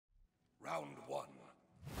Round one.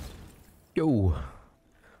 Yo,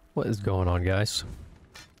 what is going on, guys?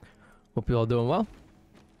 Hope you all doing well.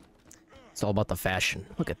 It's all about the fashion.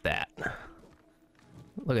 Look at that.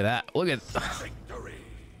 Look at that. Look at Victory.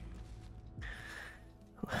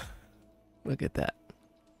 look at that.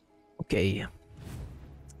 Okay.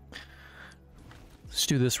 Let's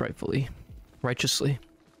do this rightfully. Righteously.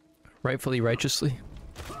 Rightfully, righteously.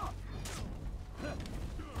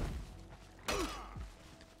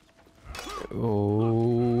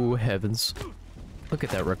 Oh, heavens. Look at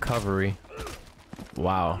that recovery.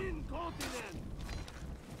 Wow.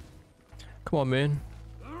 Come on, man.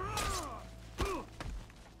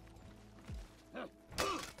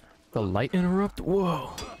 The light interrupt?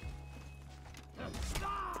 Whoa.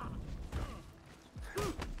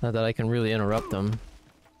 Not that I can really interrupt them.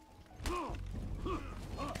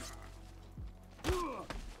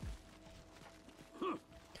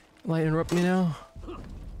 Light interrupt me now?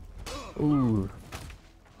 Ooh.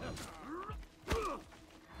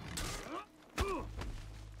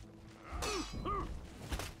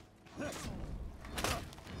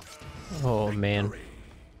 Oh man.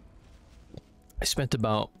 I spent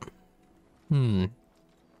about 2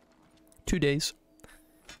 days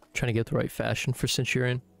trying to get the right fashion for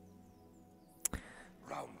Centurion.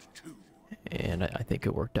 Round two. And I think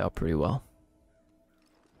it worked out pretty well.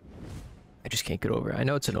 I just can't get over it. I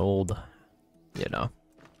know it's an old, you know,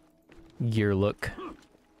 gear look,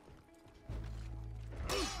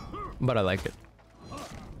 but I like it.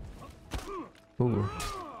 Ooh.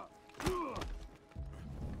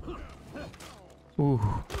 Ooh.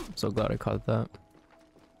 I'm so glad I caught that.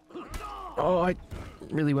 Oh, I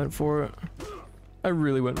really went for it. I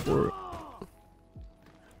really went for it.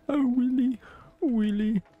 Oh,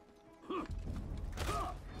 really.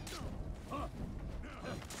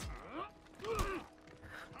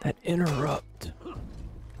 That interrupt.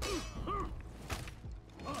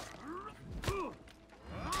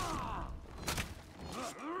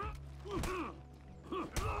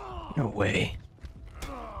 No way.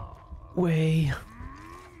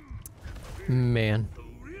 Man.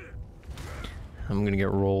 I'm gonna get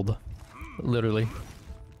rolled. Literally.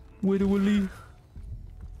 Literally.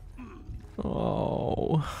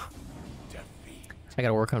 Oh. I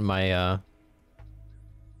gotta work on my,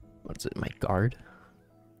 what is it? My guard?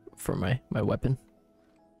 For my weapon.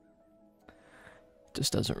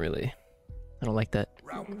 Just doesn't really... I don't like that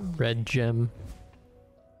red gem.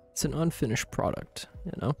 It's an unfinished product,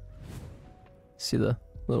 you know? See the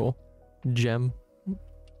little gem?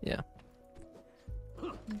 Yeah.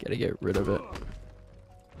 Gotta get rid of it.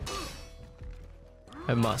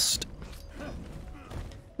 I must.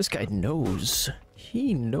 This guy knows.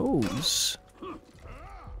 He knows.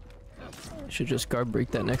 I should just guard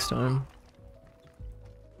break that next time.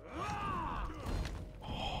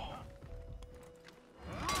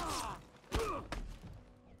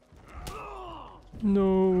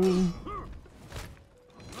 No.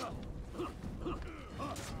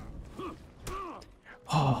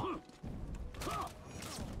 Oh.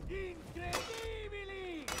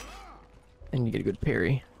 And you get a good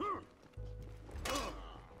parry.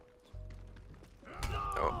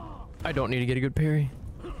 Oh, I don't need to get a good parry.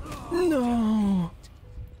 No.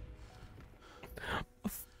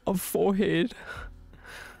 A forehead.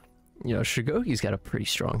 You know, Shigoki's got a pretty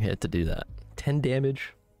strong hit to do that. 10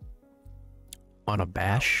 damage on a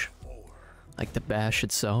bash. Like the bash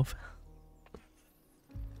itself.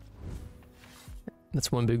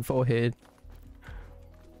 That's one big forehead.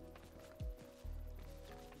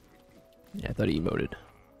 Yeah, I thought he emoted.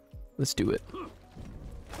 Let's do it.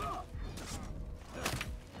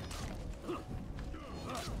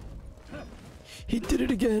 He did it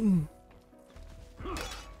again!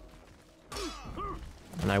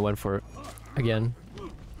 And I went for it. Again.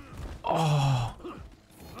 Oh!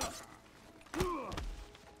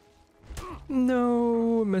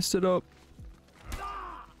 No! I messed it up.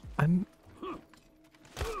 I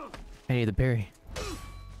need the parry.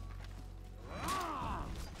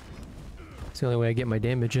 It's the only way I get my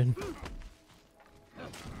damage in.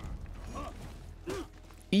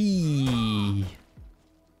 E.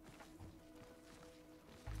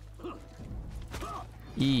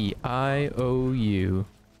 E-I-O-U.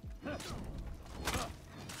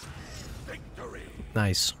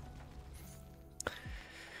 Nice.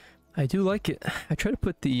 I do like it. I try to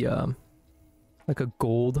put the like a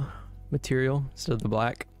gold material instead of the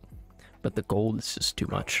black, but the gold is just too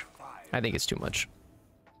much. I think it's too much.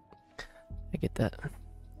 I get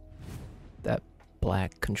that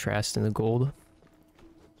black contrast in the gold,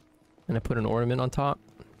 and I put an ornament on top,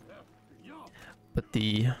 but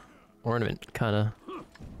the ornament kind of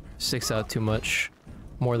sticks out too much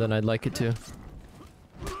more than I'd like it to.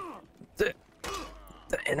 The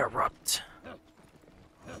interrupt.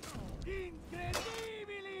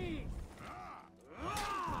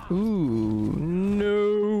 Ooh,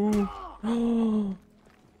 no.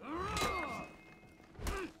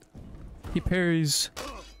 He parries.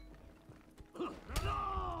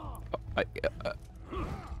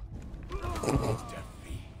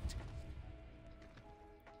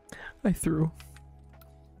 I threw.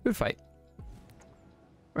 Good fight.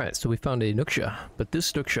 Alright, so we found a Nuksha, but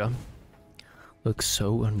this Nuksha looks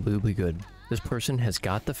so unbelievably good. This person has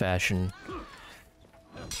got the fashion.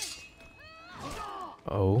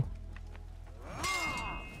 Oh.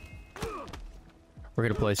 We're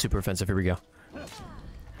gonna play super offensive, here we go.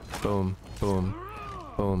 Boom, boom,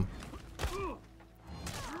 boom.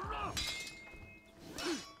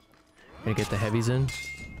 Gonna get the heavies in.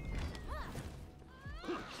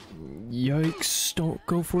 Yikes, don't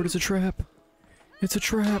go for it, it's a trap. It's a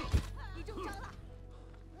trap.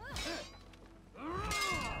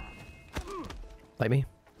 Light me.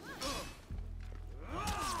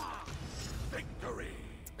 Victory.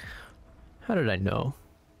 How did I know?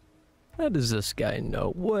 How does this guy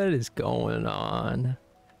know? What is going on?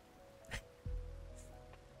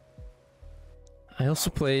 I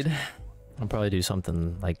also played, I'll probably do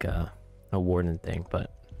something like a Warden thing,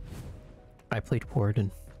 but I played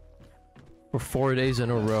Warden for 4 days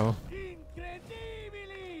in a row.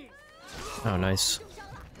 Oh, nice.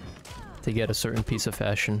 To get a certain piece of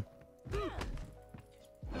fashion.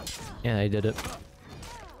 Yeah, I did it.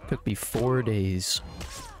 Took me 4 days.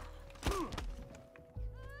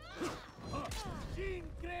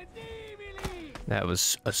 That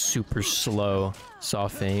was a super slow saw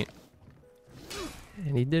feint.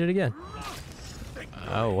 And he did it again.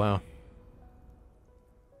 Oh, wow.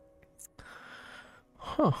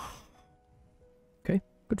 Huh. Okay,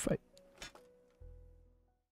 good fight.